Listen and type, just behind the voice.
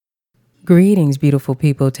Greetings, beautiful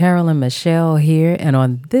people. Terrell and Michelle here. And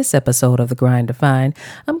on this episode of The Grind to Find,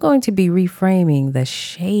 I'm going to be reframing the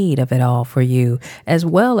shade of it all for you, as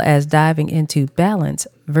well as diving into balance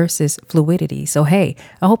versus fluidity. So, hey,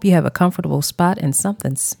 I hope you have a comfortable spot and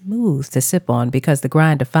something smooth to sip on because The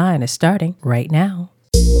Grind to Find is starting right now.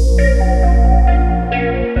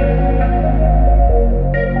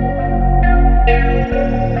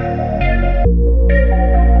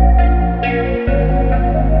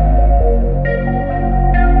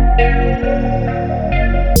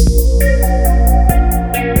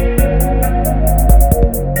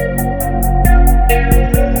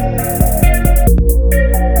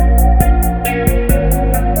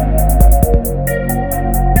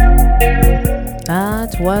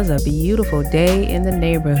 Was a beautiful day in the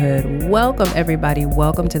neighborhood. Welcome, everybody.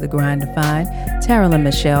 Welcome to The Grind to Find. Terrell and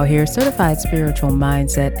Michelle here, certified spiritual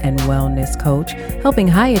mindset and wellness coach, helping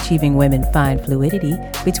high-achieving women find fluidity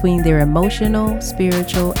between their emotional,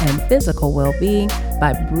 spiritual, and physical well-being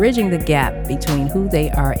by bridging the gap between who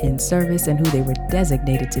they are in service and who they were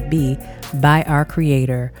designated to be by our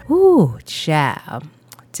Creator. Ooh, child.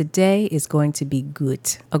 Today is going to be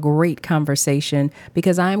good, a great conversation,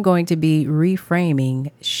 because I'm going to be reframing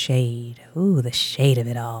shade. Ooh, the shade of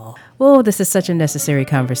it all. Oh, this is such a necessary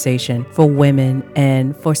conversation for women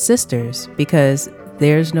and for sisters, because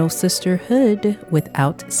there's no sisterhood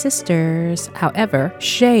without sisters. However,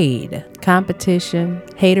 shade, competition,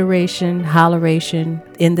 hateration, holleration,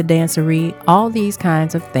 in the dancery, all these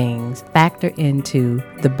kinds of things factor into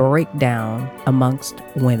the breakdown amongst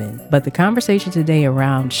women. But the conversation today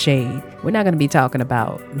around shade, we're not going to be talking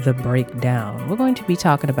about the breakdown. We're going to be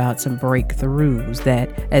talking about some breakthroughs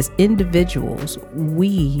that as individuals,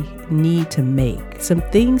 we need to make, some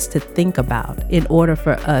things to think about in order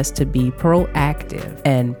for us to be proactive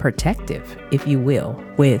and protective, if you will,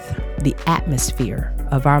 with the atmosphere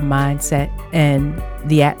of our mindset and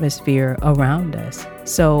the atmosphere around us.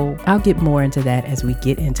 So I'll get more into that as we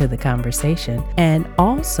get into the conversation. And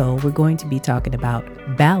also, we're going to be talking about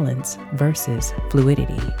balance versus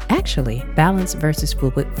fluidity. Actually, balance versus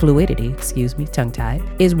fluidity, tongue-tied,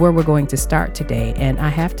 is where we're going to start today. And I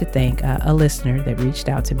have to thank a listener that reached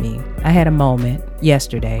out to me. I had a moment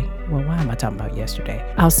yesterday. Well, why am I talking about yesterday?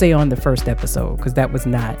 I'll say on the first episode, because that was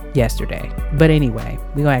not yesterday. But anyway,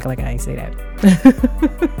 we're going to act like I ain't say that.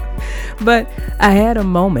 But I had a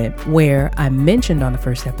moment where I mentioned on the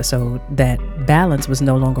first episode that balance was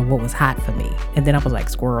no longer what was hot for me. And then I was like,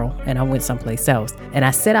 squirrel, and I went someplace else. And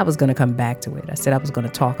I said I was going to come back to it. I said I was going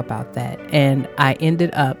to talk about that. And I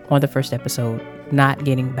ended up on the first episode not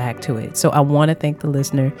getting back to it. So I want to thank the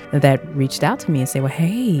listener that reached out to me and say, well,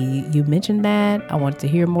 hey, you mentioned that. I wanted to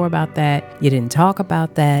hear more about that. You didn't talk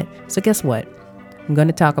about that. So guess what? I'm going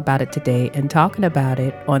to talk about it today, and talking about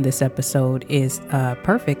it on this episode is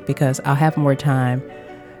perfect because I'll have more time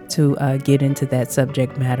to get into that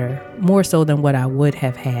subject matter more so than what I would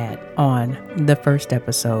have had on the first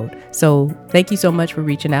episode. So thank you so much for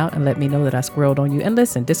reaching out and let me know that I squirreled on you. And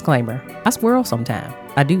listen, disclaimer, I squirrel sometime.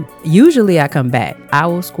 I do. Usually I come back. I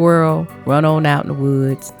will squirrel, run on out in the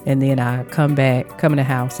woods, and then I come back, come in the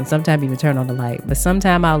house, and sometimes even turn on the light. But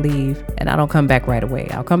sometime I'll leave and I don't come back right away.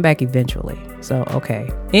 I'll come back eventually. So, okay.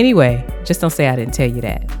 Anyway, just don't say I didn't tell you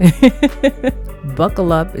that.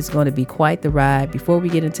 Buckle up. It's going to be quite the ride. Before we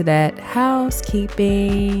get into that,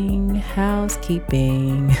 housekeeping.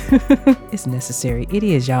 It's necessary. It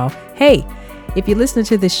is, y'all. Hey, if you're listening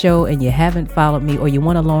to this show and you haven't followed me, or you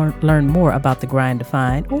want to learn more about The Grind to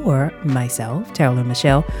Find or myself, Terrell and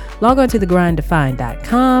Michelle, log on to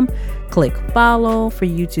thegrindtofind.com. Click follow for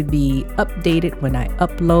you to be updated when I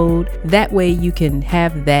upload. That way you can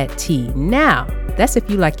have that tea. Now, that's if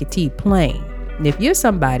you like your tea plain. And if you're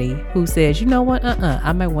somebody who says, you know what,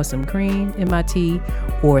 I might want some cream in my tea,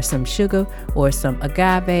 or some sugar, or some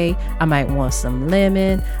agave, I might want some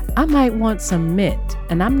lemon, I might want some mint.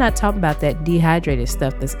 And I'm not talking about that dehydrated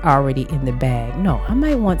stuff that's already in the bag. No, I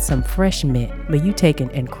might want some fresh mint, but you take it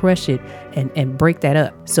and crush it and break that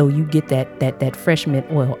up so you get that fresh mint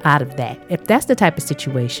oil out of that. If that's the type of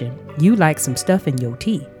situation, you like some stuff in your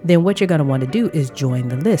tea, then what you're going to want to do is join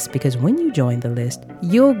the list, because when you join the list,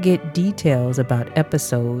 you'll get details about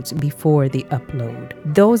episodes before the upload.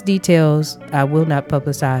 Those details I will not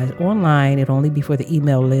publicize online. It'll only be for the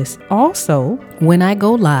email list. Also, when I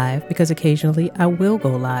go live, because occasionally I will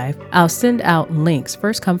go live, I'll send out links.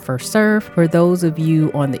 First come, first serve. For those of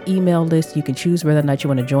you on the email list, you can choose whether or not you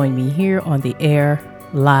want to join me here on the air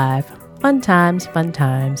live. Fun times.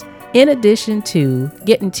 in addition to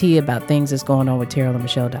getting tea about things that's going on with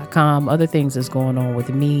TerrellandMichelle.com, other things that's going on with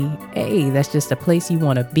me, hey, that's just a place you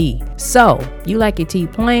want to be. So, you like your tea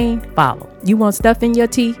plain? Follow. You want stuff in your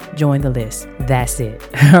tea? Join the list. That's it.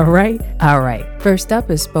 All right? All right. First up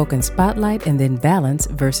is Spoken Spotlight and then Balance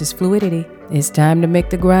versus Fluidity. It's time to make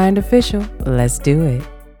the grind official. Let's do it.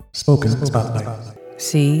 Spoken Spotlight.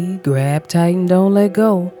 See, grab tight and don't let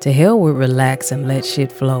go. To hell with relax and let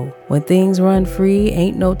shit flow. When things run free,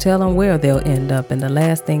 ain't no telling where they'll end up, and the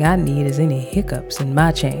last thing I need is any hiccups in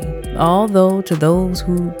my chain. Although to those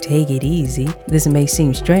who take it easy, this may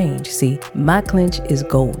seem strange. See, my clinch is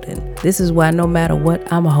golden. This is why no matter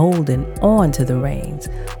what, I'm holding on to the reins.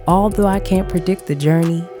 Although I can't predict the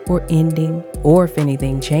journey or ending, or if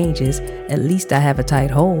anything changes, at least I have a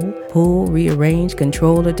tight hold. Pull, rearrange,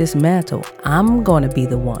 control, or dismantle. I'm gonna be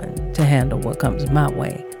the one to handle what comes my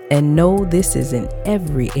way. And know this is in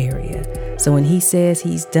every area. So when he says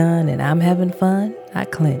he's done and I'm having fun, I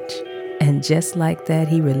clench. And just like that,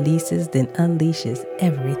 he releases, then unleashes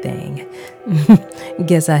everything.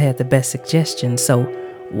 Guess I had the best suggestion, so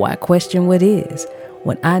why question what is?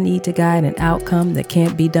 When I need to guide an outcome that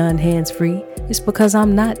can't be done hands-free, it's because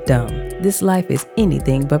I'm not dumb. This life is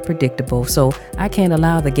anything but predictable, so I can't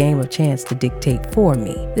allow the game of chance to dictate for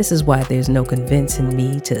me. This is why there's no convincing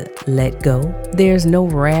me to let go. There's no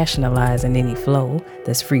rationalizing any flow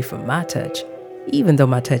that's free from my touch. Even though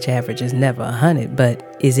my touch average is never 100,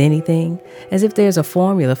 but is anything? As if there's a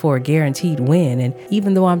formula for a guaranteed win, and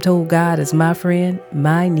even though I'm told God is my friend,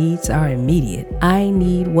 my needs are immediate. I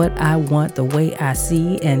need what I want the way I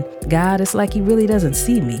see, and God is like he really doesn't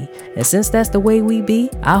see me. And since that's the way we be,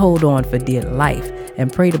 I hold on for dear life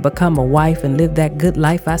and pray to become a wife and live that good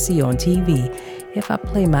life I see on TV. If I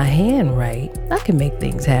play my hand right, I can make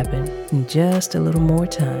things happen in just a little more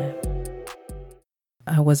time.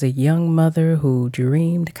 I was a young mother who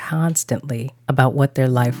dreamed constantly about what their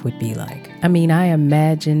life would be like. I mean, I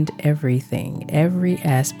imagined everything, every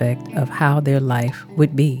aspect of how their life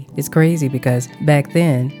would be. It's crazy because back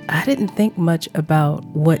then, I didn't think much about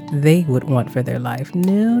what they would want for their life.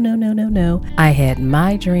 No. I had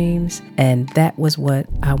my dreams, and that was what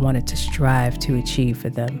I wanted to strive to achieve for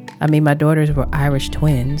them. I mean, my daughters were Irish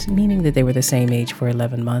twins, meaning that they were the same age for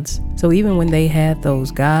 11 months. So even when they had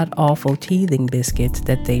those god-awful teething biscuits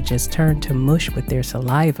that they just turned to mush with their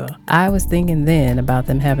saliva, I was thinking then about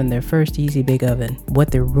them having their first easy big oven,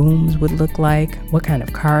 what their rooms would look like, what kind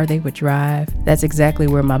of car they would drive. That's exactly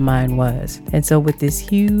where my mind was. And so with this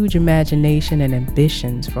huge imagination and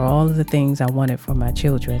ambitions for all of the things I wanted for my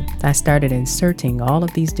children, I started inserting all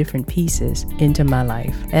of these different pieces into my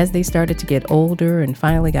life. As they started to get older and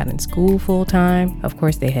finally got in school full time, of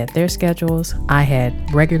course they had their schedules. I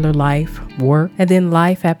had regular life, work, and then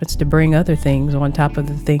life happens to bring other things on top of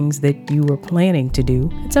the things that you were planning to do.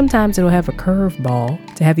 And sometimes it'll have a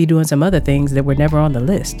curveball to have you doing some other things that were never on the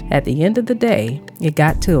list. At the end of the day, it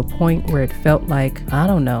got to a point where it felt like, I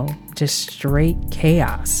don't know, just straight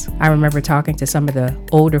chaos. I remember talking to some of the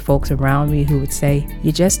older folks around me who would say,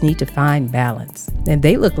 you just need to find balance. And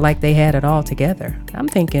they looked like they had it all together. I'm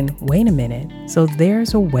thinking, wait a minute. So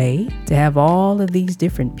there's a way to have all of these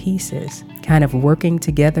different pieces kind of working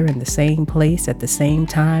together in the same place at the same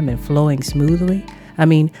time and flowing smoothly? I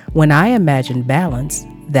mean, when I imagined balance,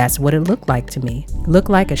 that's what it looked like to me. It looked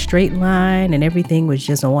like a straight line and everything was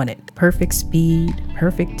just on it. Perfect speed,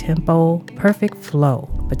 perfect tempo, perfect flow.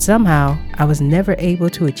 But somehow I was never able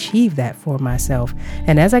to achieve that for myself.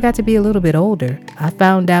 And as I got to be a little bit older, I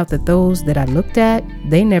found out that those that I looked at,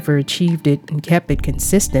 they never achieved it and kept it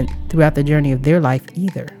consistent throughout the journey of their life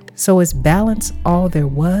either. So is balance all there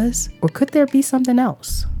was, or could there be something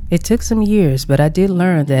else? It took some years, but I did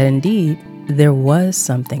learn that indeed there was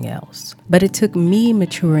something else. But it took me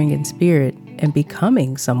maturing in spirit and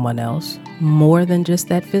becoming someone else, more than just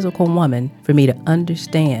that physical woman, for me to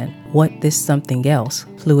understand what this something else,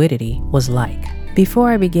 fluidity, was like. Before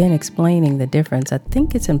I begin explaining the difference, I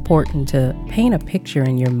think it's important to paint a picture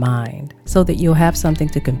in your mind so that you'll have something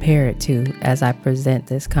to compare it to as I present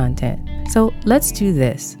this content. So let's do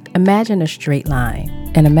this. Imagine a straight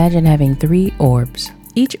line, and imagine having 3 orbs.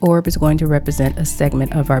 Each orb is going to represent a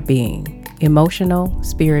segment of our being: emotional,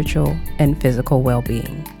 spiritual, and physical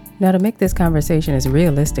well-being. Now, to make this conversation as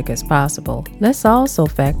realistic as possible, let's also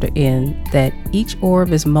factor in that each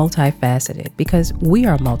orb is multifaceted, because we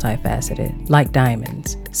are multifaceted, like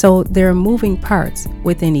diamonds. So there are moving parts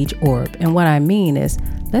within each orb. And what I mean is,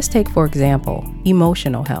 let's take, for example,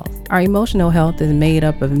 emotional health. Our emotional health is made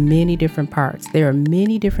up of many different parts. There are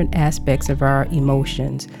many different aspects of our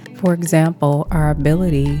emotions. For example, our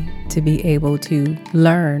ability to be able to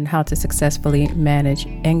learn how to successfully manage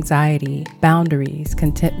anxiety, boundaries,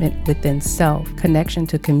 contentment within self, connection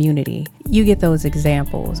to community. You get those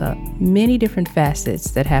examples of many different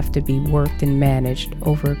facets that have to be worked and managed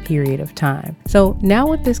over a period of time. So now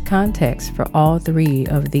with this context for all three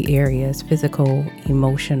of the areas, physical,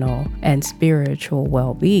 emotional, and spiritual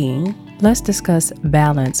well-being, let's discuss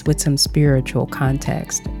balance with some spiritual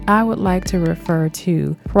context. I would like to refer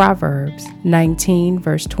to Proverbs 19,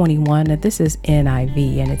 verse 21, and this is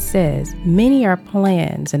NIV, and it says, "Many are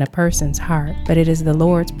plans in a person's heart, but it is the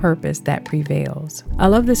Lord's purpose that prevails." I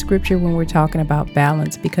love this scripture when we're talking about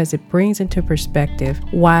balance because it brings into perspective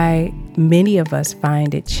why many of us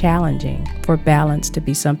find it challenging for balance to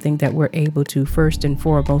be something that we're able to first and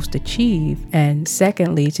foremost achieve, and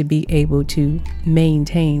secondly, to be able to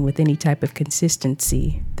maintain with any type of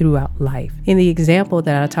consistency throughout life. In the example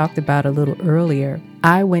that I talked about a little earlier,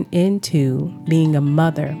 I went into being a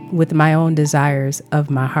mother with my own desires of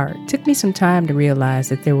my heart. It took me some time to realize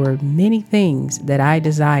that there were many things that I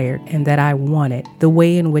desired and that I wanted, the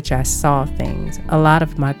way in which I saw things, a lot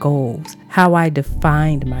of my goals, how I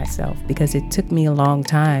defined myself, because it took me a long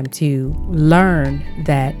time to learn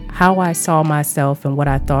that how I saw myself and what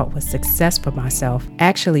I thought was success for myself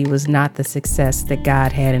actually was not the success that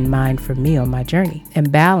God had in mind for me on my journey.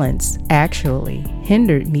 And balance actually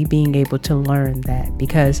hindered me being able to learn that,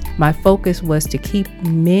 because my focus was to keep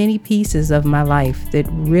many pieces of my life that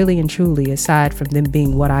really and truly, aside from them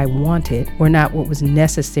being what I wanted, were not what was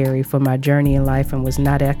necessary for my journey in life and was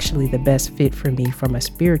not actually the best fit for me from a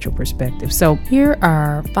spiritual perspective. So here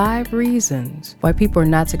are 5 reasons why people are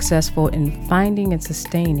not successful in finding and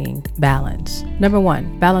sustaining balance. Number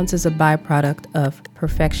 1, balance is a byproduct of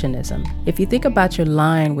perfectionism. If you think about your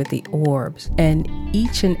line with the orbs and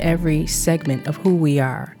each and every segment of who we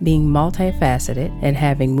are being multifaceted and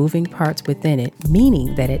having moving parts within it,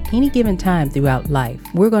 meaning that at any given time throughout life,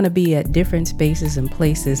 we're going to be at different spaces and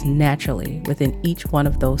places naturally within each one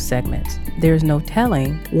of those segments. There's no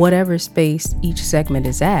telling whatever space each segment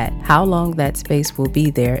is at, how long that space will be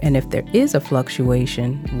there, and if there is a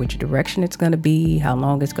fluctuation, which direction it's going to be, how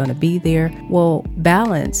long it's going to be there. Well,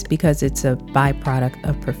 balance, because it's a byproduct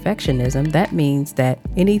of perfectionism, that means that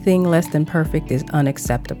anything less than perfect is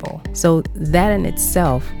unacceptable. So that in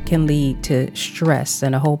itself can lead to stress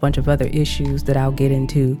and a whole bunch of other issues that I'll get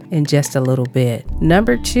into in just a little bit. The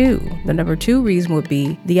number two reason would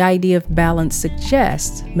be the idea of balance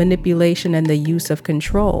suggests manipulation and the use of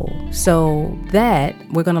control. So that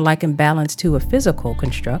we're going to liken balance to a physical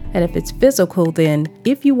construct. And if it's physical, then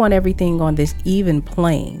if you want everything on this even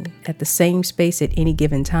plane at the same space at any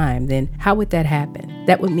given time, then how would that happen?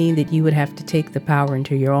 That would mean that you would have to take the power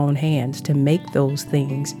into your own hands to make those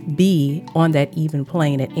things be on that even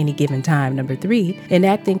plane at any given time. Number 3,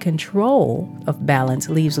 enacting control of balance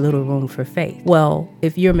leaves little room for faith. Well,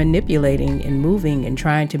 if you're manipulating and moving and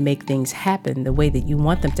trying to make things happen the way that you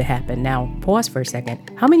want them to happen, now pause for a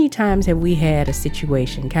second. How many times have we had a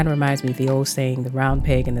situation, kind of reminds me of the old saying, the round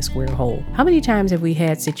peg in the square hole. How many times have we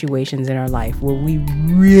had situations in our life where we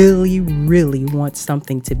really want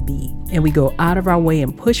something to be, and we go out of our way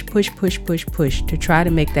and push to try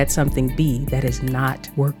to make that something be that is not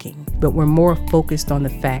working, but we're more focused on the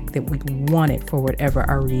fact that we want it for whatever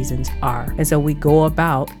our reasons are, and so we go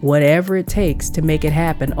about whatever it takes to make it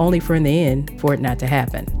happen, only for in the end for it not to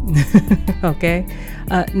happen. Okay.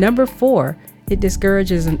 Number 4, it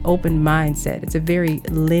discourages an open mindset. It's a very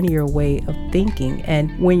linear way of thinking.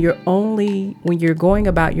 And when you're going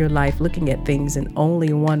about your life looking at things in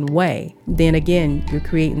only one way, then again, you're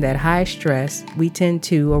creating that high stress. We tend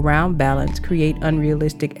to, around balance, create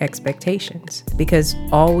unrealistic expectations, because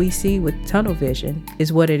all we see with tunnel vision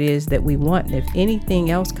is what it is that we want. And if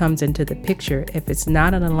anything else comes into the picture, if it's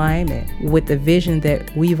not in alignment with the vision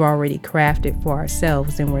that we've already crafted for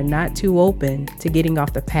ourselves, then we're not too open to getting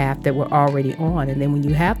off the path that we're already on. And then when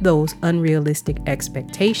you have those unrealistic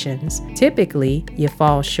expectations, typically you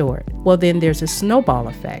fall short. Well, then there's a snowball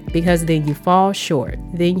effect, because then you fall short,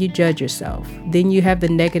 then you judge yourself, then you have the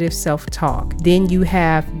negative self-talk, then you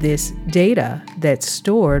have this data that's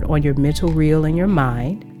stored on your mental reel in your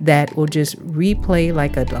mind that will just replay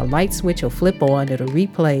like a light switch will flip on, it'll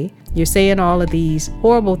replay. You're saying all of these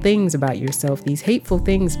horrible things about yourself, these hateful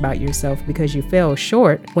things about yourself because you fell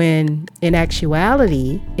short, when in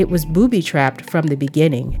actuality, it was booby-trapped from the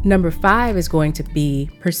beginning. Number 5 is going to be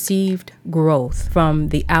perceived growth from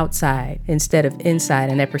the outside instead of inside.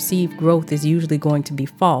 And that perceived growth is usually going to be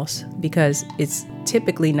false, because it's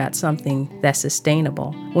typically not something that's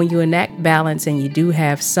sustainable. When you enact balance and you do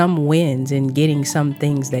have some wins in getting some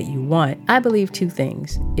things that you want, I believe 2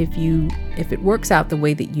 things. If it works out the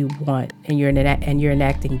way that you want and you're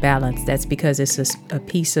enacting balance, that's because it's a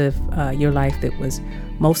piece of your life that was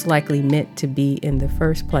most likely meant to be in the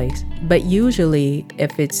first place. But usually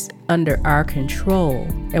if it's under our control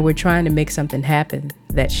and we're trying to make something happen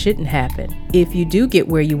that shouldn't happen, if you do get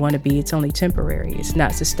where you want to be, it's only temporary. It's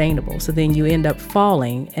not sustainable. So then you end up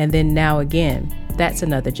falling. And then now again, that's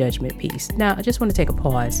another judgment piece. Now, I just want to take a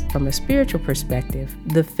pause. From a spiritual perspective,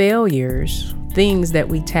 the failures, things that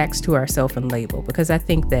we tax to ourselves and label, because I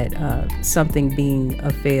think that something being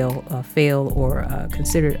a fail or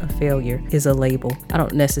considered a failure is a label. I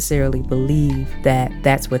don't necessarily believe that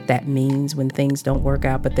that's what that means when things don't work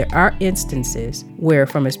out, but there are instances where,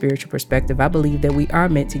 from a spiritual perspective, I believe that we are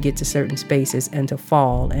meant to get to certain spaces and to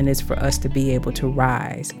fall, and it's for us to be able to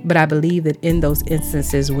rise. But I believe that in those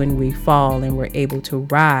instances when we fall and we're able to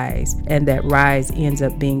rise, and that rise ends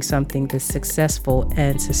up being something that's successful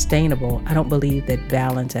and sustainable, I don't believe that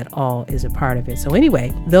balance at all is a part of it. So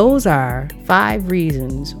anyway, those are 5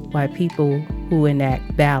 reasons why people who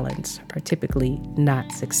enact balance are typically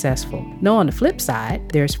not successful. Now, on the flip side,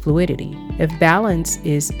 there's fluidity. If balance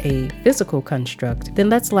is a physical construct, then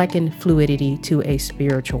let's liken fluidity to a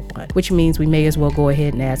spiritual one, which means we may as well go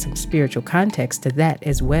ahead and add some spiritual context to that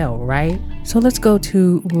as well, right? So let's go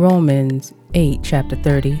to Romans 8, chapter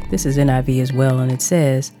 30. This is NIV as well, and it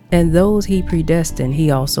says, "And those he predestined,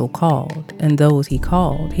 he also called. And those he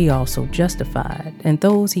called, he also justified. And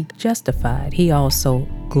those he justified, he also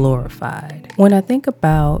glorified." When I think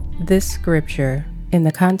about this scripture in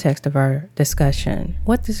the context of our discussion,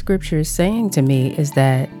 what the scripture is saying to me is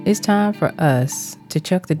that it's time for us to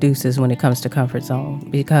chuck the deuces when it comes to comfort zone,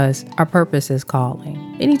 because our purpose is calling.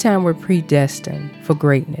 Anytime we're predestined for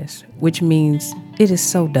greatness, which means it is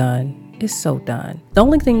so done. It's so done. The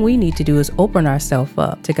only thing we need to do is open ourselves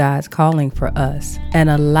up to God's calling for us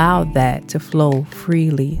and allow that to flow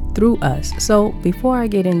freely through us. So before I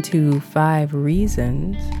get into 5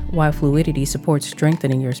 reasons why fluidity supports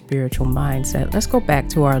strengthening your spiritual mindset, let's go back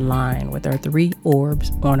to our line with our 3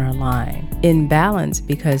 orbs on our line. In balance,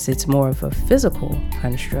 because it's more of a physical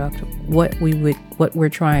construct, what we're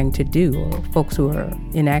trying to do, or folks who are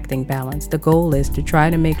enacting balance, the goal is to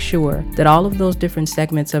try to make sure that all of those different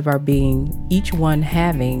segments of our being, each one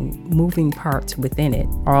having moving parts within it,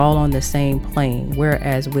 are all on the same plane.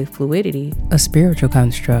 Whereas with fluidity, a spiritual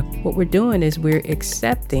construct, what we're doing is we're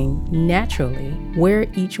accepting naturally where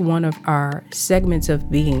each one of our segments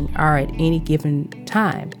of being are at any given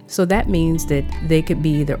time. So that means that they could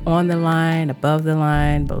be either on the line, above the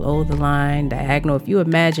line, below the line, diagonal. If you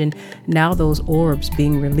imagine now those orbs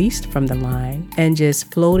being released from the line and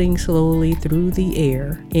just floating slowly through the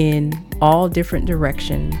air in all different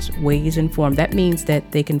directions, ways and form, that means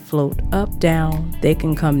that they can float up, down, they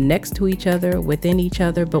can come next to each other, within each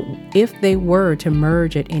other, but if they were to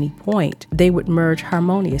merge at any point, they would merge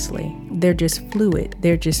harmoniously. They're just fluid,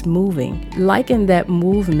 they're just moving. Liken that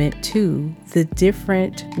movement to the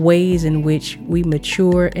different ways in which we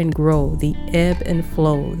mature and grow, the ebb and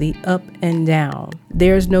flow, the up and down.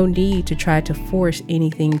 There's no need to try to force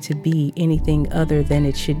anything to be anything other than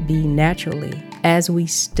it should be naturally. As we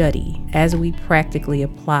study, as we practically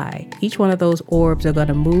apply, each one of those orbs are going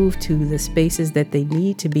to move to the spaces that they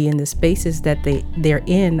need to be, and the spaces that they're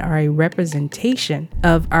in are a representation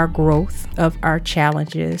of our growth, of our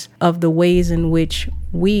challenges, of the ways in which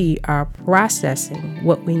we are processing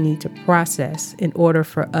what we need to process in order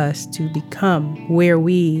for us to become where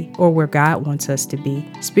God wants us to be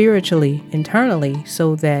spiritually, internally,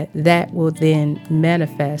 so that will then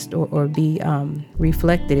manifest or be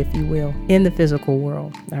reflected, if you will, in the physical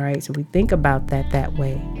world. All right. So we think about that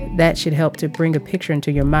way. That should help to bring a picture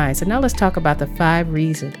into your mind. So now let's talk about the 5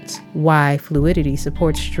 reasons why fluidity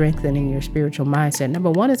supports strengthening your spiritual mindset.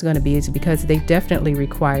 Number 1 is because they definitely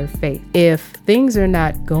require faith. If things are not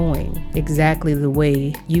going exactly the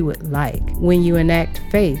way you would like, when you enact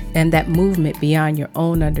faith and that movement beyond your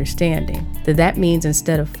own understanding, that means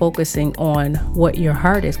instead of focusing on what your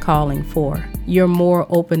heart is calling for, you're more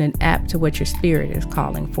open and apt to what your spirit is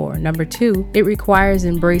calling for. Number 2, it requires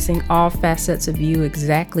embracing all facets of you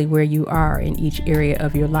exactly where you are in each area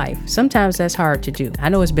of your life. Sometimes that's hard to do. I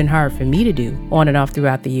know it's been hard for me to do on and off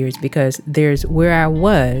throughout the years, because there's where I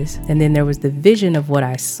was, and then there was the vision of what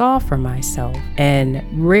I saw for myself. And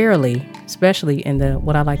rarely, especially in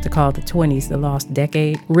what I like to call the 20s, the lost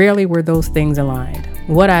decade, rarely were those things aligned.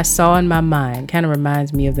 What I saw in my mind kind of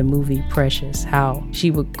reminds me of the movie Precious, how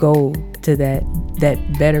she would go to that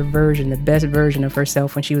better version, the best version of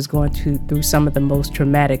herself when she was going through some of the most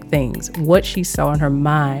traumatic things. What she saw in her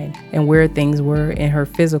mind and where things were in her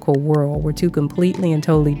physical world were 2 completely and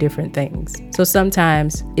totally different things. So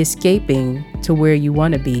sometimes escaping to where you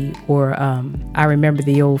want to be. Or I remember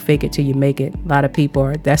the old fake it till you make it. A lot of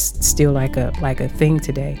people that's still like a thing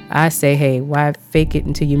today. I say, hey, why fake it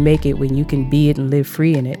until you make it when you can be it and live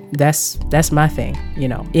free in it? That's my thing,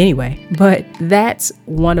 Anyway, but that's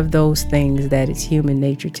one of those things that it's human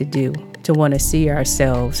nature to do. To want to see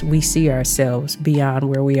ourselves, we see ourselves beyond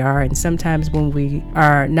where we are. And sometimes when we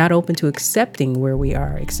are not open to accepting where we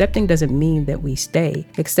are, accepting doesn't mean that we stay.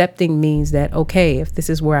 Accepting means that, okay, if this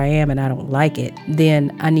is where I am and I don't like it,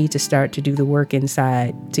 then I need to start to do the work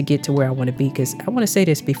inside to get to where I want to be. Because I want to say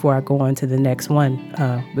this before I go on to the next one,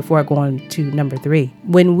 before I go on to number 3.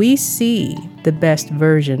 When we see the best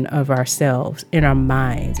version of ourselves in our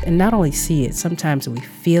minds, and not only see it, sometimes we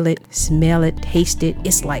feel it, smell it, taste it,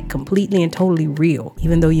 it's like completely and totally real,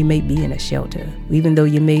 even though you may be in a shelter, even though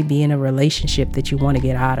you may be in a relationship that you want to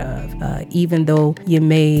get out of, even though you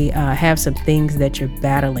may have some things that you're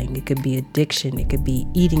battling. It could be addiction, it could be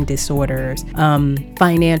eating disorders,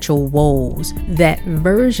 financial woes. That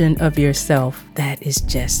version of yourself that is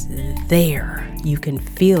just there, you can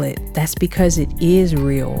feel it. That's because it is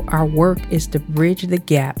real. Our work is to bridge the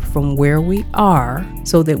gap from where we are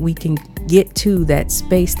so that we can get to that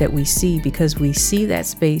space that we see, because we see that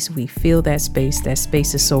space, we feel that space. That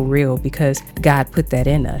space is so real because God put that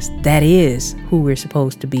in us. That is who we're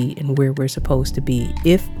supposed to be and where we're supposed to be.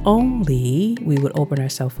 If only we would open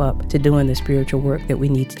ourselves up to doing the spiritual work that we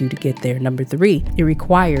need to do to get there. Number 3, it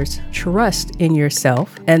requires trust in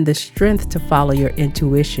yourself and the strength to follow your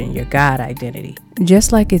intuition, your God identity.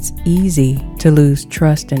 Just like it's easy to lose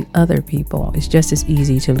trust in other people, it's just as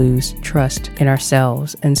easy to lose trust in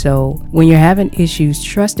ourselves. And so when you're having issues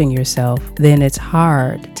trusting yourself, then it's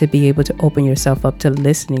hard to be able to open yourself up to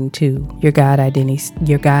listening to your God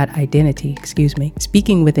identity,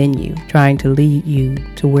 speaking within you, trying to lead you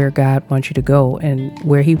to where God wants you to go. And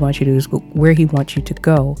where he wants you to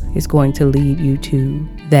go is going to lead you to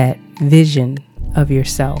that vision of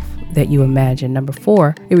yourself that you imagine. Number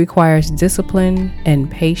 4, it requires discipline and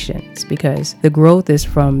patience because the growth is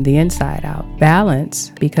from the inside out.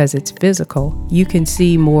 Balance, because it's physical. You can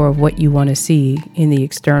see more of what you want to see in the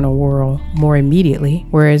external world more immediately.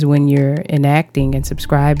 Whereas when you're enacting and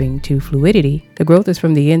subscribing to fluidity, the growth is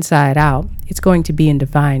from the inside out. It's going to be in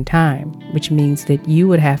divine time, which means that you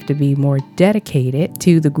would have to be more dedicated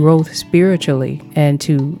to the growth spiritually and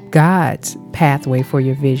to God's pathway for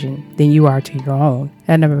your vision than you are to your own.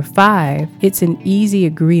 And number 5, it's an easy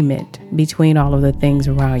agreement between all of the things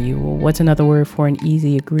around you. Well, what's another word for an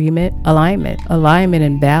easy agreement? Alignment. Alignment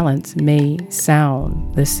and balance may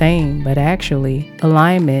sound the same, but actually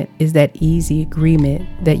alignment is that easy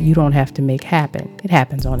agreement that you don't have to make happen. It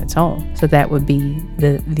happens on its own. So that would be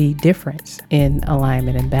the difference in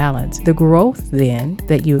alignment and balance. The growth then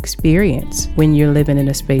that you experience when you're living in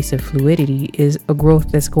a space of fluidity is a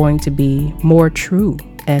growth that's going to be more true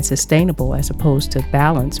and sustainable, as opposed to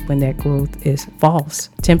balance when that growth is false,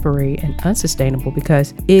 temporary, and unsustainable,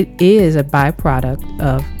 because it is a byproduct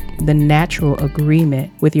of the natural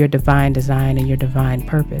agreement with your divine design and your divine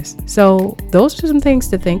purpose. So those are some things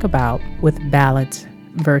to think about with balance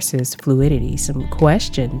versus fluidity. Some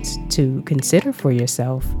questions to consider for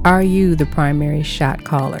yourself. Are you the primary shot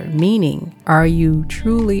caller? Meaning, are you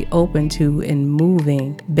truly open to and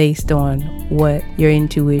moving based on what your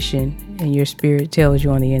intuition and your spirit tells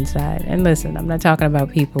you on the inside? And listen, I'm not talking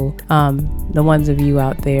about people, the ones of you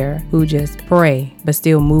out there who just pray but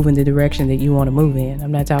still move in the direction that you want to move in.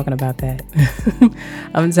 I'm not talking about that.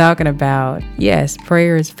 I'm talking about, yes,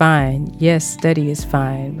 prayer is fine. Yes, study is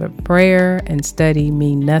fine. But prayer and study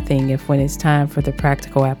mean nothing if when it's time for the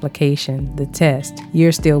practical application, the test,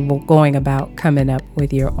 you're still going about coming up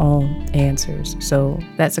with your own answers. So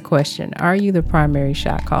that's a question. Are you the primary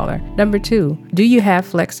shot caller? Number 2, do you have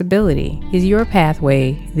flexibility? Is your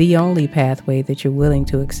pathway the only pathway that you're willing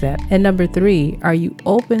to accept? And number 3, are you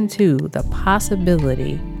open to the possibility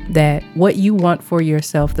that what you want for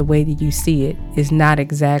yourself, the way that you see it, is not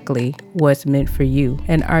exactly what's meant for you?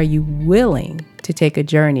 And are you willing to take a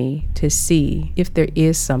journey to see if there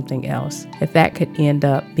is something else, if that could end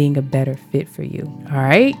up being a better fit for you? All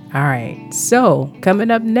right. So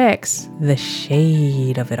coming up next, the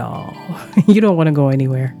shade of it all. You don't want to go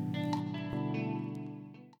anywhere.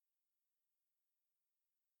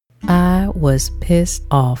 I was pissed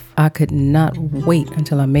off. I could not wait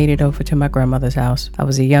until I made it over to my grandmother's house. I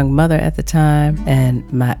was a young mother at the time,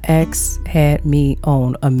 and my ex had me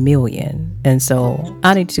on a million. And so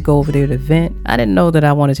I needed to go over there to vent. I didn't know that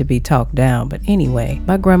I wanted to be talked down, but anyway,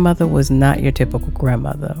 my grandmother was not your typical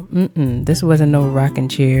grandmother. This wasn't no rocking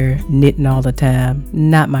chair, knitting all the time.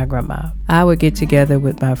 Not my grandma. I would get together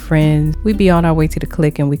with my friends. We'd be on our way to the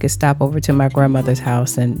clique, and we could stop over to my grandmother's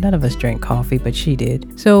house, and none of us drank coffee, but she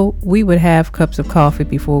did. So we would have cups of coffee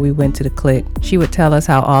before we went to the clique. She would tell us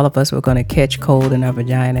how all of us were going to catch cold in our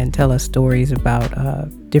vagina and tell us stories about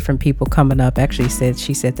different people coming up. Actually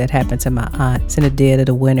she said that happened to my aunt. It's in the dead of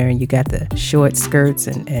the winter, and you got the short skirts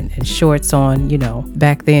and shorts on. You know,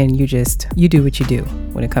 back then you do what you do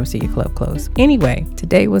when it comes to your club clothes. Anyway,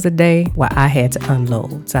 today was a day where I had to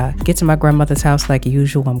unload. So I get to my grandmother's house like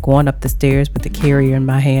usual. I'm going up the stairs with the carrier in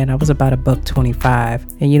my hand. I was about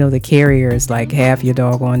 $1.25, and you know the carrier is like half your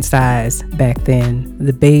doggone size back then.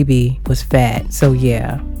 The baby was fat, so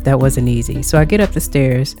yeah, that wasn't easy. So I get up the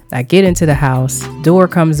stairs, I get into the house, door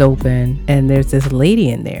comes open, and there's this lady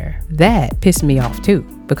in there. That pissed me off too,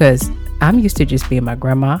 because I'm used to just being my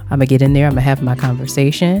grandma. I'm gonna get in there, I'm gonna have my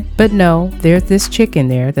conversation. But no, there's this chick in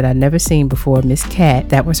there that I'd never seen before, Miss Cat.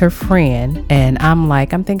 That was her friend. And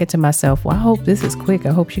I'm thinking to myself, well, I hope this is quick.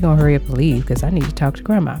 I hope she gonna hurry up and leave, because I need to talk to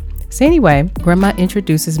grandma. So anyway, grandma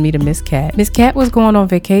introduces me to Miss Cat. Miss Cat was going on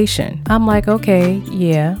vacation. I'm like, okay,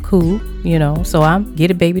 yeah, cool. You know, so I'm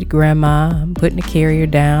getting baby to grandma. I'm putting the carrier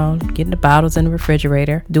down, getting the bottles in the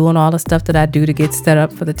refrigerator, doing all the stuff that I do to get set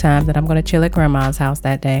up for the time that I'm going to chill at grandma's house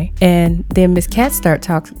that day. And then Miss Cat start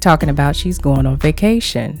talking about she's going on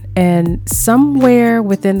vacation. And somewhere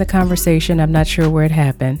within the conversation, I'm not sure where it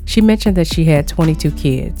happened, she mentioned that she had 22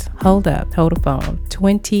 kids. Hold the phone.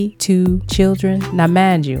 22 children. Now,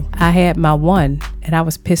 mind you, I had my one, and I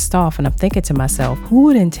was pissed off, and I'm thinking to myself, who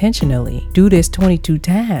would intentionally do this 22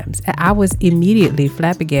 times? I was immediately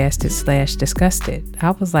flabbergasted / disgusted.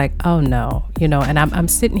 I was like, oh no, you know, and I'm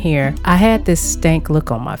sitting here. I had this stank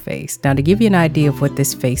look on my face. Now, to give you an idea of what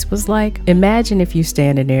this face was like, imagine if you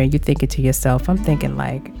standing there and you're thinking to yourself, I'm thinking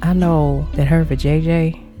like, I know that her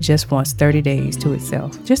vajayjay just wants 30 days to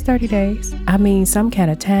itself. Just 30 days. I mean, some kind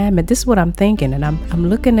of time. And this is what I'm thinking. And I'm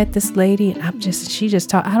looking at this lady, and she just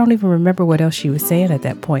talked. I don't even remember what else she was saying at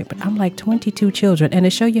that point, but I'm like, 22 children. And to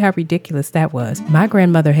show you how ridiculous that was, my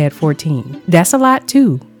grandmother had 14. That's a lot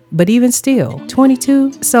too. But even still,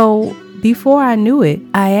 22. So before I knew it,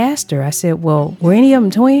 I asked her, I said, well, were any of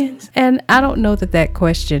them twins? And I don't know that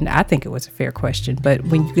question, I think it was a fair question, but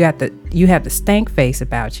when you have the stank face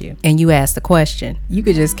about you and you ask the question, you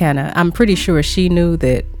could just I'm pretty sure she knew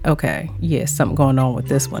that, okay, yes, something going on with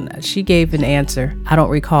this one. She gave an answer. I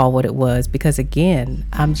don't recall what it was, because again,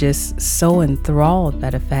 I'm just so enthralled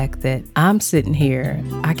by the fact that I'm sitting here.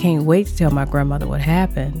 I can't wait to tell my grandmother what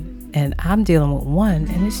happened. And I'm dealing with one,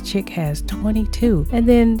 and this chick has 22. And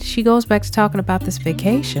then she goes back to talking about this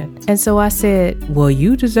vacation. And so I said, well,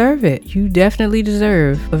 you deserve it. You definitely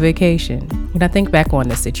deserve a vacation. When I think back on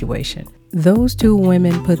this situation, those two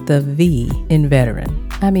women put the V in veteran.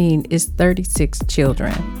 I mean, it's 36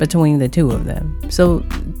 children between the two of them. So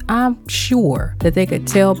I'm sure that they could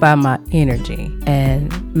tell by my energy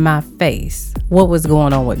and my face what was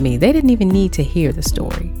going on with me. They didn't even need to hear the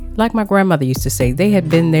story. Like my grandmother used to say, they had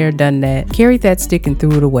been there, done that, carried that stick and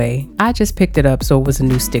threw it away. I just picked it up, so it was a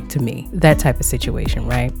new stick to me. That type of situation,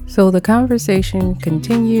 right? So the conversation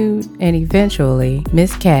continued, and eventually,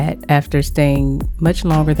 Miss Cat, after staying much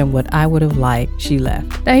longer than what I would have liked, she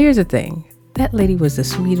left. Now here's the thing. That lady was the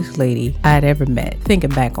sweetest lady I'd ever met, thinking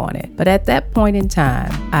back on it. But at that point in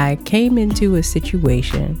time, I came into a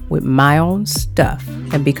situation with my own stuff.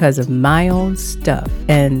 And because of my own stuff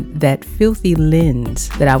and that filthy lens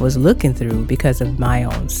that I was looking through because of my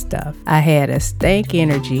own stuff, I had a stank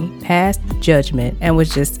energy, past judgment, and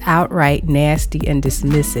was just outright nasty and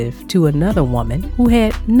dismissive to another woman who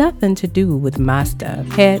had nothing to do with my stuff,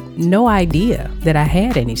 had no idea that I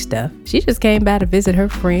had any stuff. She just came by to visit her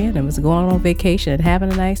friend and was going on vacation and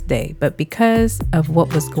having a nice day. But because of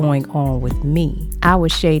what was going on with me, I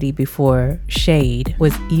was shady before shade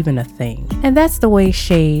was even a thing. And that's the way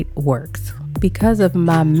shade works. Because of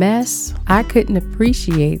my mess, I couldn't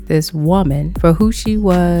appreciate this woman for who she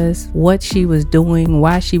was, what she was doing,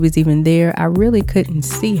 why she was even there. I really couldn't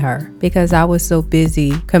see her because I was so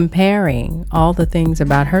busy comparing all the things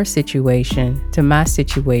about her situation to my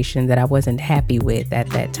situation that I wasn't happy with at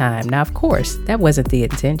that time. Now, of course, that wasn't the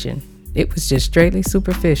intention. It was just straightly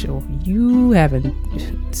superficial.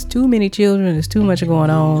 It's too many children, there's too much going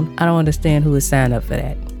on. I don't understand who would sign up for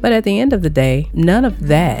that. But at the end of the day, none of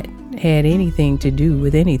that had anything to do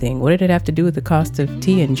with anything. What did it have to do with the cost of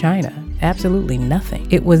tea in China? Absolutely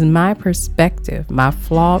nothing. It was my perspective, my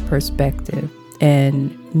flawed perspective,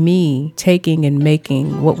 and me taking and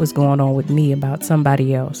making what was going on with me about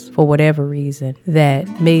somebody else for whatever reason that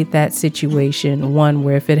made that situation one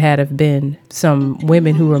where if it had have been some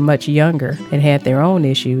women who were much younger and had their own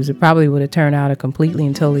issues, it probably would have turned out a completely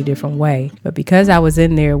and totally different way. But because I was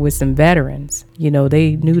in there with some veterans,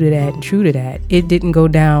 they knew to that and true to that, it didn't go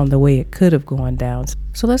down the way it could have gone down.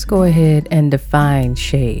 So let's go ahead and define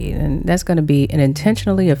shade. And that's going to be an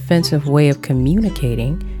intentionally offensive way of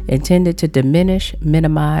communicating intended to diminish,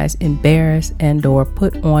 minimize, embarrass, and or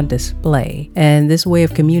put on display. And this way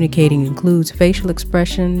of communicating includes facial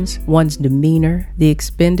expressions, one's demeanor, the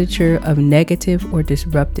expenditure of negative or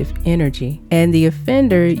disruptive energy. And the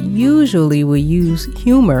offender usually will use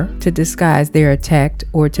humor to disguise their attack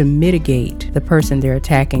or to mitigate the person they're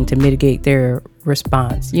attacking, to mitigate their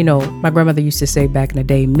response. My grandmother used to say back in the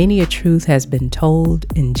day, many a truth has been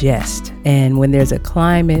told in jest. And when there's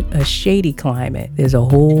a shady climate, there's a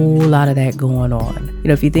whole lot of that going on.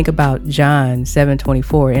 If you think about John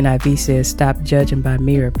 7:24, NIV says, stop judging by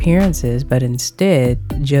mere appearances, but instead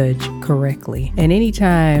judge correctly. And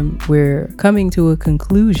anytime we're coming to a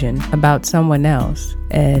conclusion about someone else,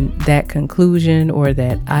 and that conclusion or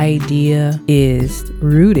that idea is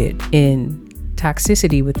rooted in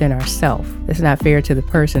toxicity within ourselves, it's not fair to the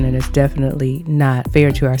person, and it's definitely not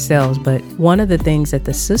fair to ourselves. But one of the things that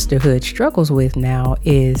the sisterhood struggles with now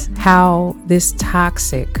is how this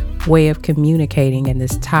toxic way of communicating and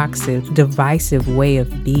this toxic, divisive way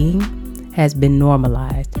of being has been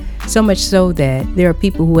normalized. So much so that there are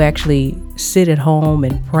people who actually sit at home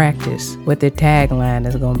and practice what their tagline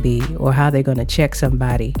is going to be or how they're going to check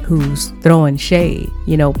somebody who's throwing shade,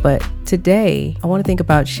 But today, I want to think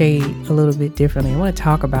about shade a little bit differently. I want to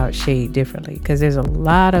talk about shade differently because there's a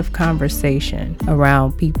lot of conversation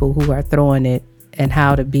around people who are throwing it and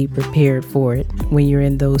how to be prepared for it when you're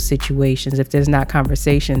in those situations. If there's not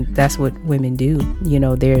conversation, that's what women do.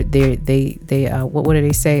 What do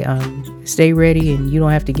they say? Stay ready and you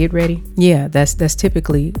don't have to get ready. Yeah, that's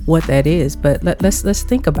typically what that is. But let's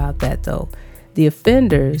think about that though. The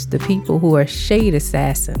offenders, the people who are shade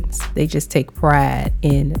assassins, they just take pride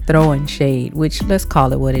in throwing shade, which let's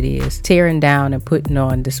call it what it is, tearing down and putting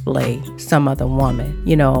on display some other woman.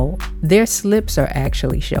 Their slips are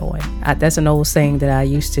actually showing. That's an old saying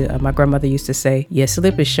that my grandmother used to say, your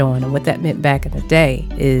slip is showing. And what that meant back in the day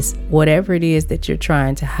is whatever it is that you're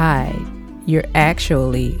trying to hide, you're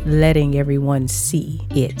actually letting everyone see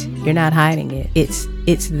it. You're not hiding it.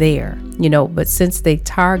 It's there, but since they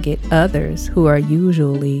target others who are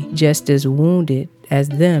usually just as wounded as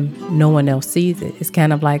them, no one else sees it. It's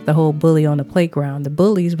kind of like the whole bully on the playground. The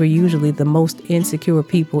bullies were usually the most insecure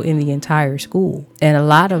people in the entire school. And a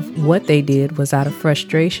lot of what they did was out of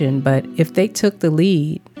frustration. But if they took the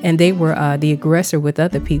lead and they were the aggressor with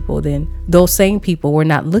other people, then those same people were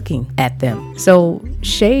not looking at them. So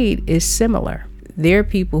shade is similar. There are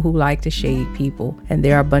people who like to shade people, and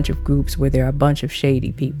there are a bunch of groups where there are a bunch of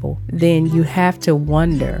shady people. Then you have to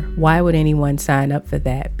wonder, why would anyone sign up for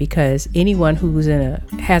that? Because anyone who's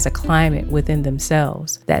has a climate within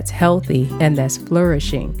themselves that's healthy and that's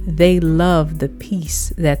flourishing, they love the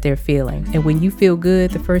peace that they're feeling. And when you feel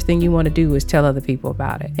good, the first thing you want to do is tell other people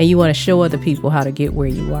about it. And you want to show other people how to get where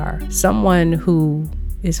you are. Someone who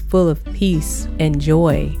is full of peace and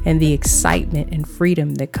joy and the excitement and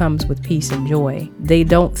freedom that comes with peace and joy. They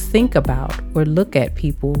don't think about or look at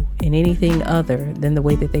people in anything other than the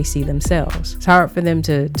way that they see themselves. It's hard for them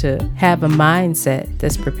to have a mindset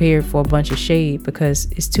that's prepared for a bunch of shade because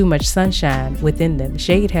it's too much sunshine within them.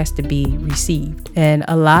 Shade has to be received. And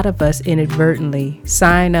a lot of us inadvertently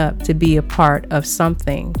sign up to be a part of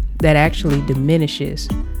something that actually diminishes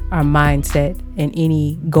our mindset and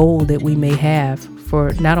any goal that we may have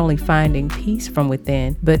for not only finding peace from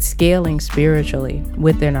within, but scaling spiritually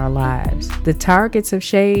within our lives. The targets of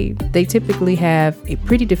shade, they typically have a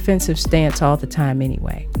pretty defensive stance all the time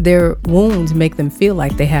anyway. Their wounds make them feel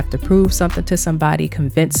like they have to prove something to somebody,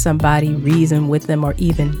 convince somebody, reason with them, or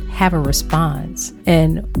even have a response.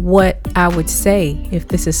 And what I would say, if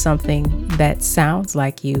this is something that sounds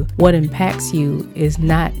like you, what impacts you is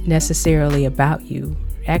not necessarily about you.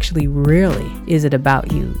 Actually, rarely is it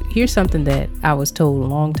about you. Here's something that I was told a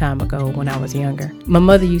long time ago when I was younger. My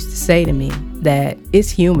mother used to say to me, that it's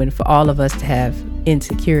human for all of us to have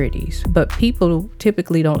insecurities, but people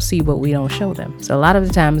typically don't see what we don't show them. So a lot of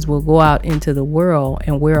the times we'll go out into the world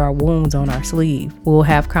and wear our wounds on our sleeve. We'll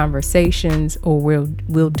have conversations, or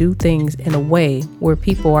we'll do things in a way where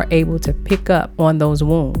people are able to pick up on those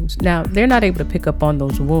wounds. Now, they're not able to pick up on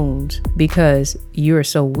those wounds because you're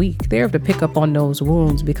so weak. They're able to pick up on those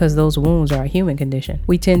wounds because those wounds are a human condition.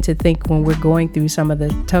 We tend to think when we're going through some of the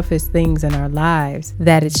toughest things in our lives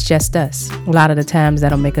that it's just us. A lot of the times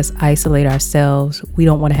that'll make us isolate ourselves. We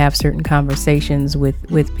don't want to have certain conversations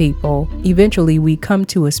with people. Eventually, we come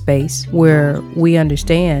to a space where we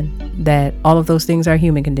understand that all of those things are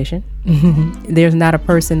human condition. There's not a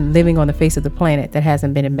person living on the face of the planet that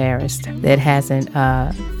hasn't been embarrassed, that hasn't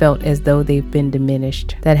felt as though they've been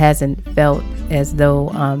diminished, that hasn't felt as though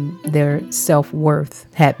their self-worth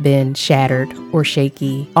had been shattered or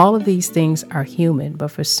shaky. All of these things are human, but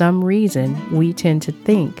for some reason, we tend to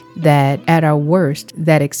think that at our worst,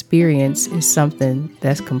 that experience is something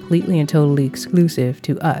that's completely and totally exclusive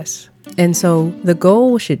to us. And so the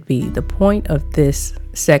goal should be, the point of this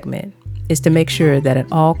segment is to make sure that at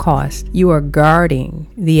all costs, you are guarding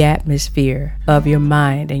the atmosphere of your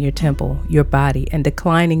mind and your temple, your body, and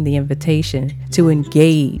declining the invitation to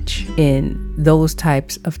engage in those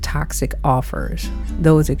types of toxic offers,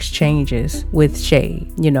 those exchanges with shade.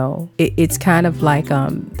 You know, it's kind of like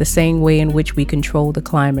the same way in which we control the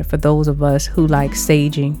climate. For those of us who like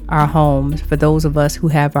saging our homes, for those of us who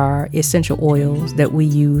have our essential oils that we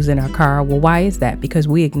use in our car. Well, why is that? Because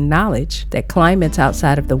we acknowledge that climates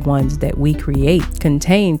outside of the ones that we create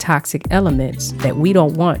contain toxic elements that we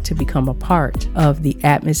don't want to become a part of the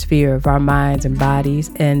atmosphere of our minds and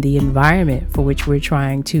bodies and the environment for which we're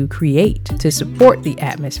trying to create to support the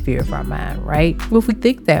atmosphere of our mind, right? Well, if we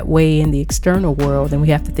think that way in the external world, then we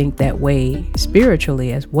have to think that way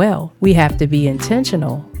spiritually as well. We have to be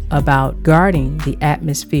intentional about guarding the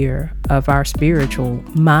atmosphere of our spiritual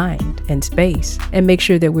mind and space and make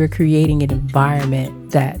sure that we're creating an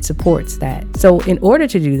environment that supports that. So in order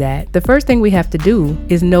to do that, the first thing we have to do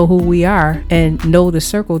is know who we are and know the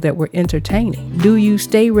circle that we're entertaining. Do you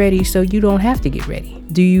stay ready so you don't have to get ready?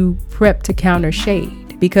 Do you prep to counter shade?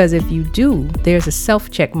 Because if you do, there's a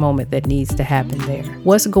self-check moment that needs to happen there.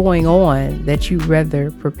 What's going on that you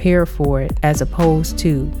rather prepare for it as opposed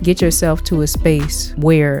to get yourself to a space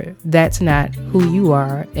where that's not who you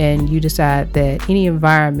are, and you decide that any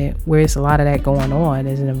environment where it's a lot of that going on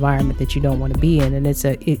is an environment that you don't want to be in, and it's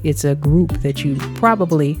a group that you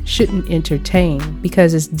probably shouldn't entertain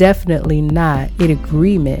because it's definitely not in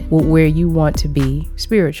agreement with where you want to be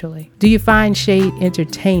spiritually. Do you find shade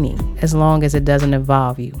entertaining as long as it doesn't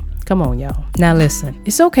involve you? Come on, y'all. Now listen,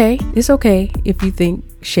 it's okay if you think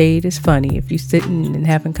shade is funny, if you're sitting and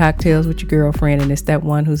having cocktails with your girlfriend and it's that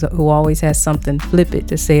one who always has something flippant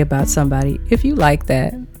to say about somebody. If you like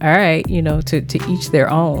that, all right, to each their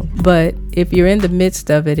own. But if you're in the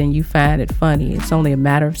midst of it and you find it funny, it's only a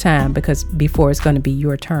matter of time before it's going to be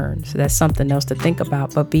your turn. So that's something else to think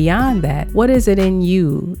about. But beyond that, what is it in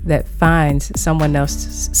you that finds someone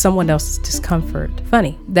else's discomfort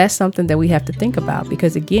funny? That's something that we have to think about,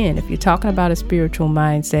 because again, if you're talking about a spiritual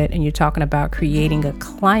mindset and you're talking about creating a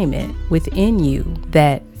climate within you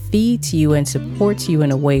that feeds you and supports you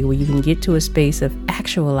in a way where you can get to a space of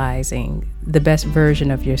actualizing the best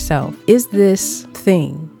version of yourself. Is this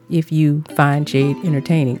thing, if you find shade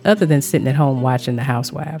entertaining, other than sitting at home watching The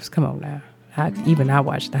Housewives? Come on now. I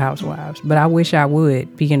watch The Housewives, but I wish I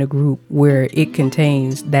would be in a group where it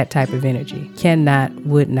contains that type of energy. Cannot,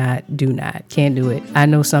 would not, do not, can't do it. I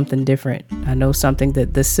know something different. I know something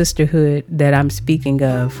that the sisterhood that I'm speaking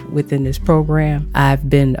of within this program, I've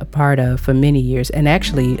been a part of for many years, and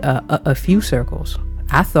actually a few circles.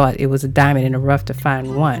 I thought it was a diamond in the rough to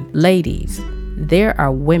find one. Ladies, there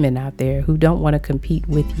are women out there who don't want to compete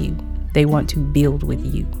with you. They want to build with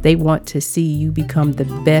you. They want to see you become the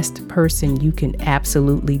best person you can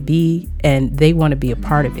absolutely be, and they want to be a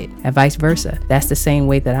part of it, and vice versa. That's the same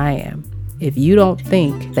way that I am. If you don't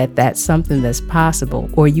think that that's something that's possible,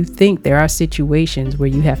 or you think there are situations where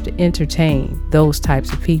you have to entertain those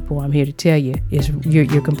types of people, I'm here to tell you,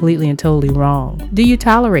 you're completely and totally wrong. Do you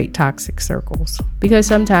tolerate toxic circles? Because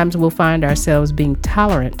sometimes we'll find ourselves being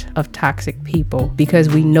tolerant of toxic people because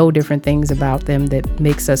we know different things about them that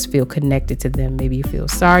makes us feel connected to them. Maybe you feel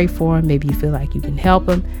sorry for them. Maybe you feel like you can help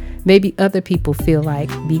them. Maybe other people feel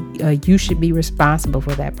like you should be responsible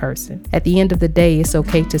for that person. At the end of the day, it's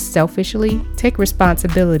okay to selfishly take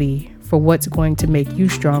responsibility for what's going to make you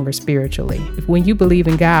stronger spiritually. When you believe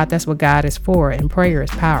in God, that's what God is for, and prayer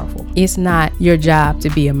is powerful. It's not your job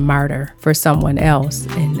to be a martyr for someone else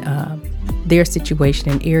and their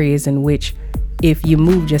situation in areas in which if you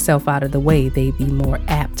moved yourself out of the way, they'd be more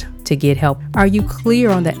apt to get help. Are you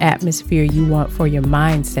clear on the atmosphere you want for your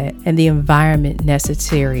mindset and the environment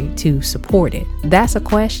necessary to support it? That's a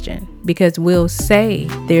question, because we'll say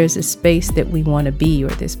there's a space that we want to be, or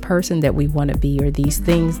this person that we want to be, or these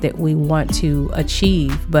things that we want to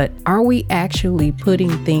achieve. But are we actually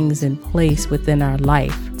putting things in place within our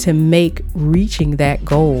life to make reaching that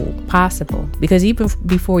goal possible? Because even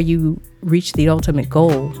before you reach the ultimate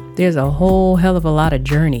goal, there's a whole hell of a lot of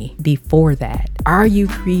journey before that. Are you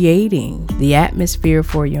creating the atmosphere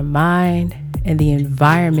for your mind and the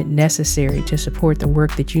environment necessary to support the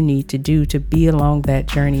work that you need to do to be along that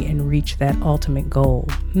journey and reach that ultimate goal?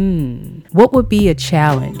 What would be a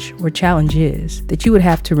challenge or challenges that you would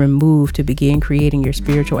have to remove to begin creating your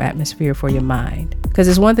spiritual atmosphere for your mind? Because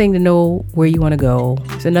it's one thing to know where you want to go.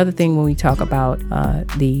 It's another thing when we talk about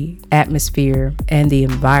the atmosphere and the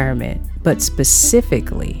environment. But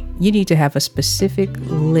specifically, you need to have a specific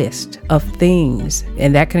list of things,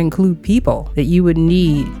 and that can include people, that you would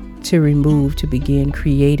need to remove to begin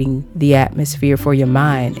creating the atmosphere for your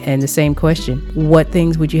mind. And the same question, what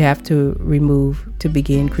things would you have to remove to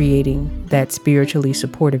begin creating that spiritually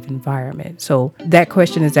supportive environment? So that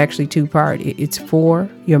question is actually two-part. It's for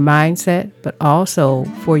your mindset, but also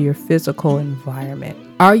for your physical environment.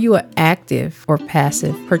 Are you an active or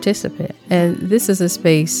passive participant? And this is a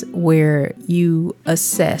space where you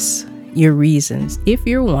assess your reasons, if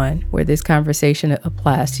you're one where this conversation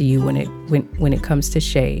applies to you when it comes to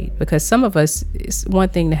shade. Because some of us, it's one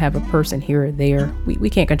thing to have a person here or there. We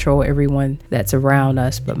can't control everyone that's around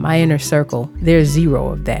us, but my inner circle, there's zero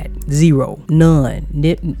of that. Zero.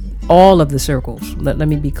 None. All of the circles. Let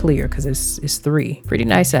me be clear, because it's 3 pretty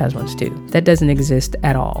nice sized ones too. That doesn't exist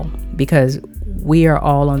at all, because we are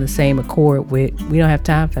all on the same accord with, we don't have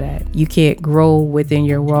time for that. You can't grow within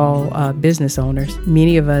your raw business owners.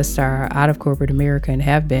 Many of us are out of corporate America and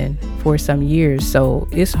have been for some years. So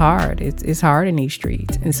it's hard. It's hard in these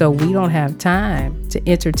streets. And so we don't have time to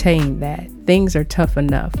entertain that. Things are tough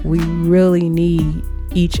enough. We really need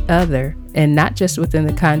each other, and not just within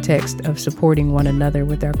the context of supporting one another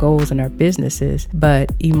with our goals and our businesses,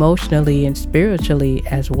 but emotionally and spiritually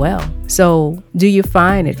as well. So do you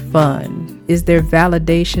find it fun? Is there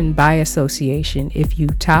validation by association if you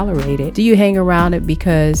tolerate it? Do you hang around it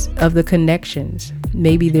because of the connections?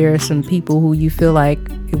 Maybe there are some people who you feel like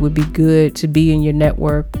it would be good to be in your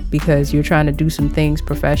network because you're trying to do some things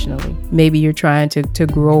professionally. Maybe you're trying to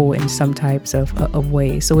grow in some types of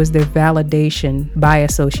ways. So is there validation by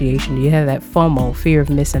association? Do you have that FOMO, fear of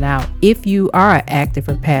missing out? If you are an active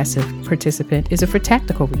or passive participant, is it for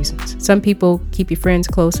tactical reasons? Some people keep your friends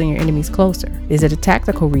close and your enemies closer. Is it a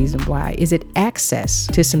tactical reason why? Is it access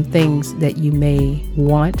to some things that you may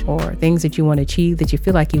want, or things that you want to achieve that you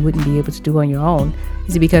feel like you wouldn't be able to do on your own?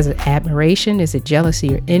 Is it because of admiration? Is it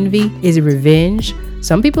jealousy or envy? Is it revenge?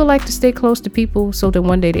 Some people like to stay close to people so that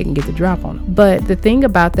one day they can get the drop on them. But the thing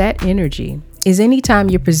about that energy is, anytime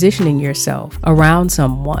you're positioning yourself around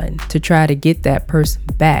someone to try to get that person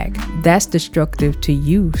back, that's destructive to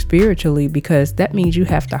you spiritually, because that means you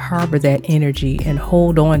have to harbor that energy and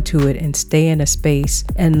hold on to it and stay in a space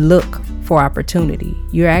and look for opportunity.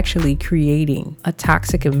 You're actually creating a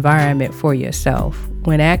toxic environment for yourself,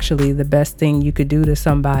 when actually the best thing you could do to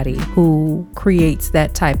somebody who creates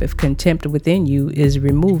that type of contempt within you is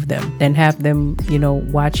remove them and have them,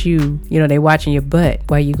 watch you, they watching your butt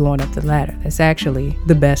while you're going up the ladder. That's actually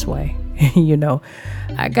the best way.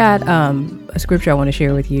 I got a scripture I want to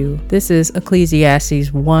share with you. This is Ecclesiastes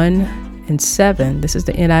 1:7. This is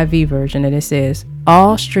the NIV version, and it says,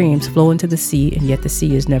 "All streams flow into the sea, and yet the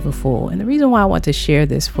sea is never full." And the reason why I want to share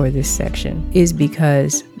this for this section is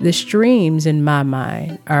because the streams in my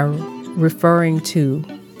mind are referring to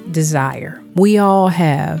desire. We all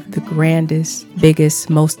have the grandest, biggest,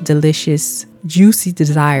 most delicious, juicy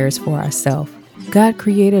desires for ourselves. God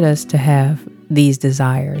created us to have these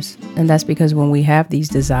desires. And that's because when we have these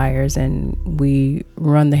desires and we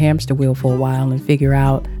run the hamster wheel for a while and figure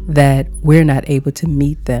out that we're not able to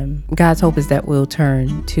meet them, God's hope is that we'll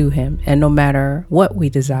turn to Him. And no matter what we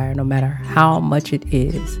desire, no matter how much it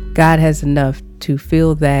is, God has enough to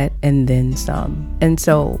fill that and then some. And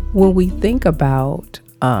so when we think about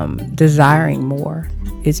desiring more,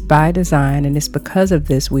 it's by design, and it's because of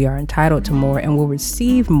this we are entitled to more and will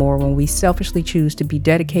receive more when we selfishly choose to be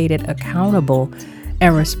dedicated, accountable,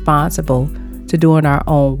 and responsible to doing our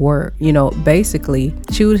own work. Basically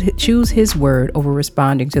choose His word over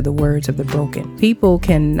responding to the words of the broken. People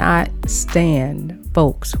cannot stand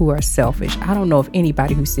folks who are selfish. I don't know if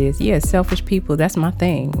anybody who says, yeah, selfish people, that's my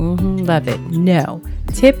thing. Love it. No.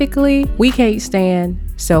 Typically, we can't stand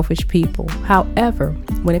selfish people. However,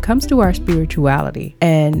 when it comes to our spirituality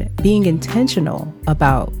and being intentional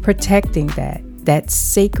about protecting that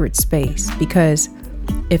sacred space, because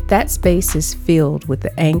if that space is filled with the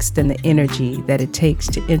angst and the energy that it takes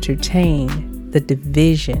to entertain the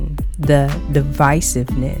division, the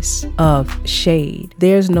divisiveness of shade,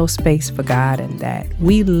 there's no space for God in that.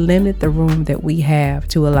 We limit the room that we have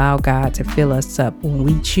to allow God to fill us up when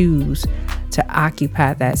we choose to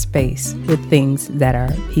occupy that space with things that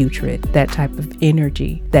are putrid, that type of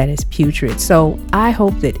energy that is putrid. So I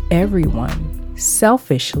hope that everyone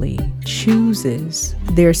selfishly chooses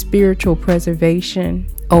their spiritual preservation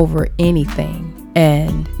over anything,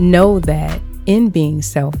 and know that in being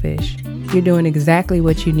selfish, you're doing exactly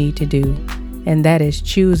what you need to do, and that is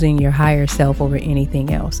choosing your higher self over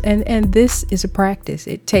anything else. And this is a practice.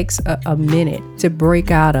 It takes a minute to break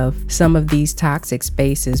out of some of these toxic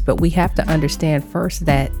spaces, but we have to understand first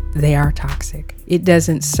that they are toxic. It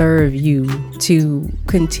doesn't serve you to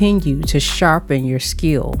continue to sharpen your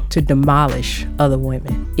skill to demolish other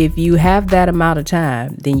women. If you have that amount of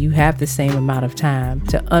time, then you have the same amount of time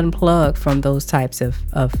to unplug from those types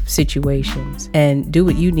of situations and do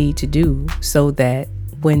what you need to do, so that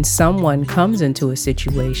when someone comes into a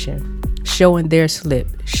situation showing their slip,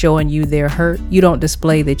 showing you their hurt, you don't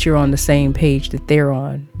display that you're on the same page that they're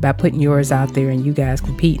on by putting yours out there and you guys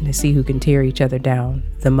competing to see who can tear each other down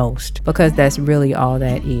the most, because that's really all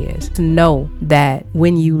that is. To know that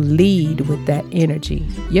when you lead with that energy,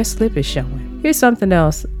 your slip is showing. Here's something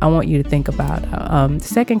else I want you to think about.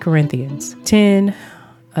 2 Corinthians 10,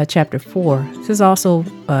 chapter 4. This is also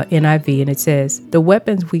NIV, and it says, the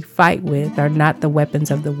weapons we fight with are not the weapons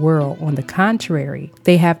of the world. On the contrary,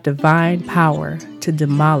 they have divine power to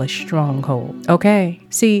demolish strongholds. Okay?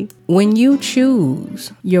 See, when you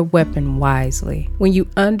choose your weapon wisely, when you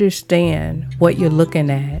understand what you're looking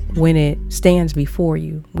at when it stands before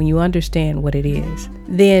you, when you understand what it is,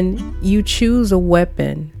 then you choose a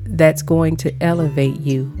weapon that's going to elevate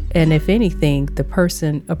you, and if anything, the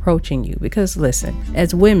person approaching you. Because listen,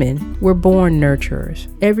 as women, we're born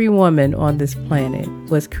nurturers. Every woman on this planet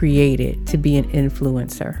was created to be an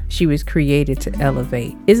influencer. She was created to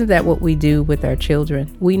elevate. Isn't that what we do with our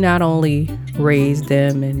children? We not only raise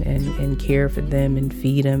them and care for them and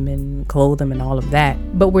feed them and clothe them and all of that,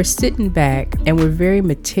 but we're sitting back and we're very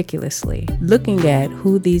meticulously looking at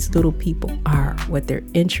who these little people are, what their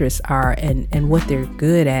interests are, and what they're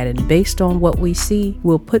good at. And based on what we see,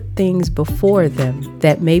 we'll put things before them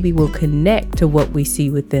that maybe will connect to what we see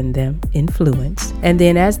within them, influence. And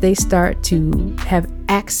then as they start to have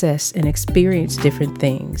access and experience different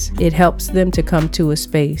things, it helps them to come to a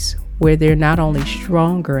space where they're not only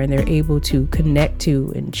stronger and they're able to connect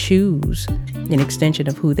to and choose an extension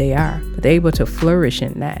of who they are, but they're able to flourish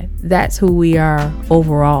in that. That's who we are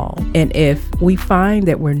overall. And if we find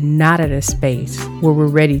that we're not at a space where we're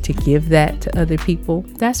ready to give that to other people,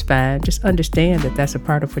 that's fine. Just understand that that's a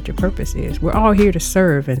part of what your purpose is. We're all here to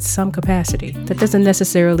serve in some capacity. That doesn't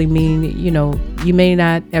necessarily mean, you may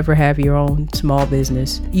not ever have your own small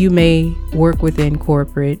business. You may work within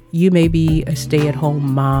corporate. You may be a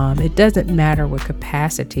stay-at-home mom. It doesn't matter what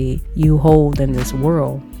capacity you hold in this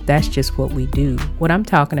world. That's just what we do. What I'm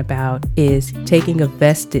talking about is taking a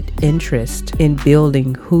vested interest in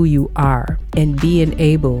building who you are and being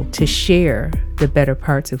able to share the better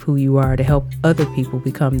parts of who you are to help other people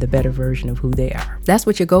become the better version of who they are. That's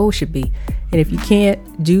what your goal should be. And if you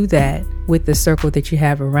can't do that with the circle that you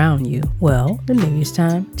have around you, well, then maybe it's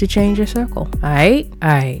time to change your circle. All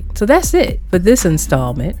right. So that's it for this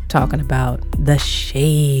installment, talking about the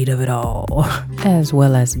shade of it all, as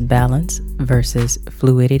well as balance versus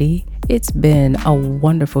fluidity. It's been a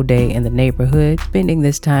wonderful day in the neighborhood, spending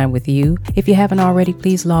this time with you. If you haven't already,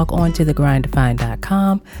 please log on to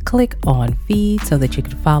thegrinddefined.com. Click on feed so that you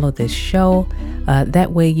can follow this show.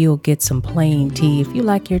 That way you'll get some plain tea. If you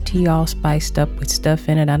like your tea all spiced up with stuff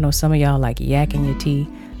in it, I know some of y'all like yak in your tea.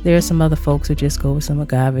 There are some other folks who just go with some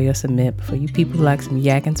agave or some mint. But for you people who like some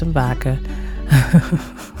yak and some vodka,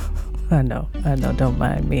 I know, don't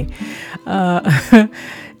mind me.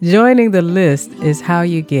 Joining the list is how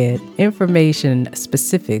you get information,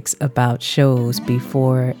 specifics about shows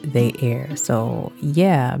before they air. So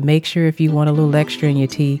yeah, make sure if you want a little extra in your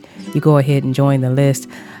tea, you go ahead and join the list.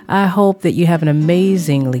 I hope that you have an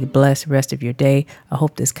amazingly blessed rest of your day. I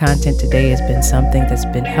hope this content today has been something that's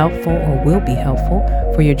been helpful or will be helpful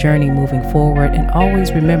for your journey moving forward. And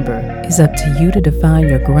always remember, it's up to you to define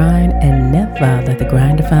your grind and never let the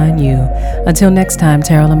grind define you. Until next time,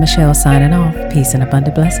 Terrell and Michelle signing off. Peace and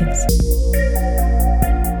abundant blessings.